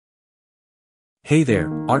Hey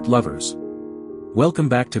there, art lovers. Welcome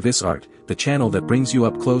back to This Art, the channel that brings you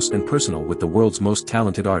up close and personal with the world's most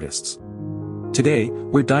talented artists. Today,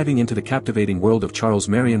 we're diving into the captivating world of Charles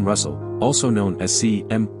Marion Russell, also known as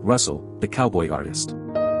C.M. Russell, the cowboy artist.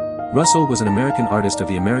 Russell was an American artist of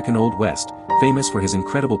the American Old West, famous for his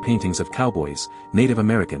incredible paintings of cowboys, Native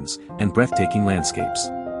Americans, and breathtaking landscapes.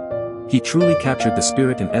 He truly captured the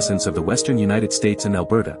spirit and essence of the western United States and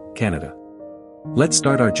Alberta, Canada. Let's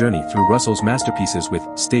start our journey through Russell's masterpieces with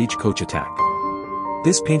Stagecoach Attack.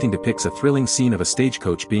 This painting depicts a thrilling scene of a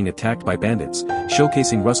stagecoach being attacked by bandits,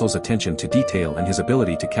 showcasing Russell's attention to detail and his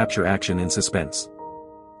ability to capture action and suspense.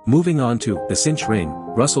 Moving on to The Cinch Ring,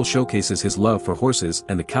 Russell showcases his love for horses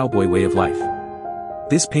and the cowboy way of life.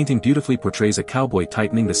 This painting beautifully portrays a cowboy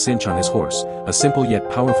tightening the cinch on his horse, a simple yet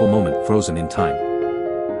powerful moment frozen in time.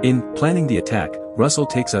 In Planning the Attack, Russell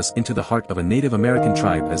takes us into the heart of a Native American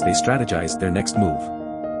tribe as they strategize their next move.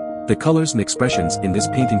 The colors and expressions in this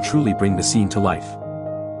painting truly bring the scene to life.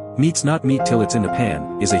 Meat's Not Meat Till It's in the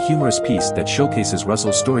Pan is a humorous piece that showcases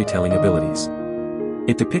Russell's storytelling abilities.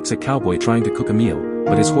 It depicts a cowboy trying to cook a meal,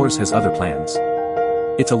 but his horse has other plans.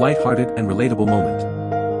 It's a light-hearted and relatable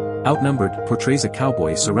moment. Outnumbered portrays a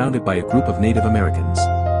cowboy surrounded by a group of Native Americans.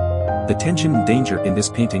 The tension and danger in this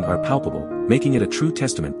painting are palpable, making it a true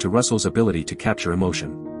testament to Russell's ability to capture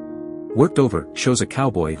emotion. Worked Over shows a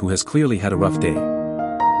cowboy who has clearly had a rough day.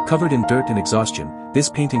 Covered in dirt and exhaustion, this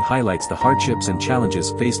painting highlights the hardships and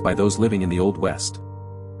challenges faced by those living in the Old West.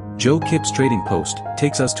 Joe Kipp's Trading Post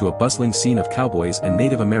takes us to a bustling scene of cowboys and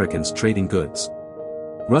Native Americans trading goods.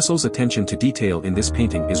 Russell's attention to detail in this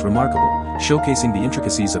painting is remarkable, showcasing the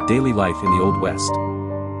intricacies of daily life in the Old West.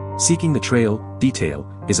 Seeking the Trail, Detail,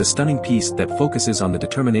 is a stunning piece that focuses on the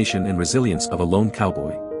determination and resilience of a lone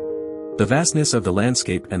cowboy. The vastness of the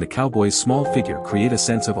landscape and the cowboy's small figure create a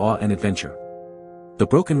sense of awe and adventure. The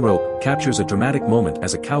Broken Rope captures a dramatic moment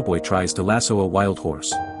as a cowboy tries to lasso a wild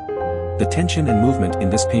horse. The tension and movement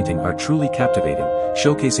in this painting are truly captivating,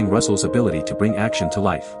 showcasing Russell's ability to bring action to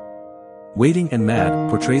life. Waiting and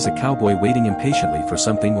Mad portrays a cowboy waiting impatiently for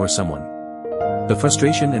something or someone. The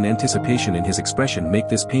frustration and anticipation in his expression make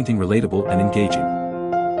this painting relatable and engaging.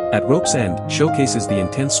 At Rope's End showcases the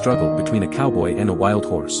intense struggle between a cowboy and a wild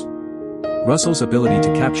horse. Russell's ability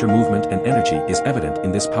to capture movement and energy is evident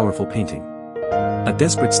in this powerful painting. A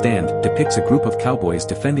Desperate Stand depicts a group of cowboys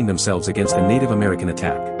defending themselves against a Native American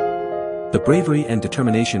attack. The bravery and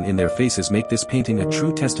determination in their faces make this painting a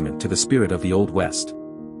true testament to the spirit of the Old West.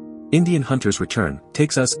 Indian Hunter's Return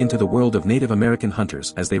takes us into the world of Native American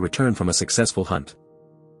hunters as they return from a successful hunt.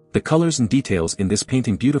 The colors and details in this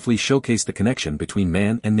painting beautifully showcase the connection between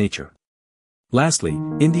man and nature. Lastly,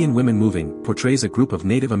 Indian Women Moving portrays a group of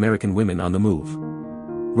Native American women on the move.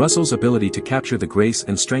 Russell's ability to capture the grace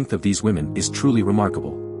and strength of these women is truly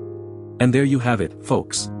remarkable. And there you have it,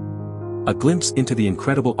 folks. A glimpse into the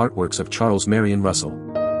incredible artworks of Charles Marion Russell.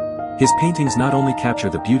 His paintings not only capture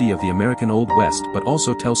the beauty of the American Old West but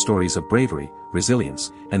also tell stories of bravery,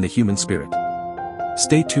 resilience, and the human spirit.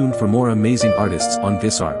 Stay tuned for more amazing artists on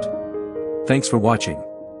This Art. Thanks for watching.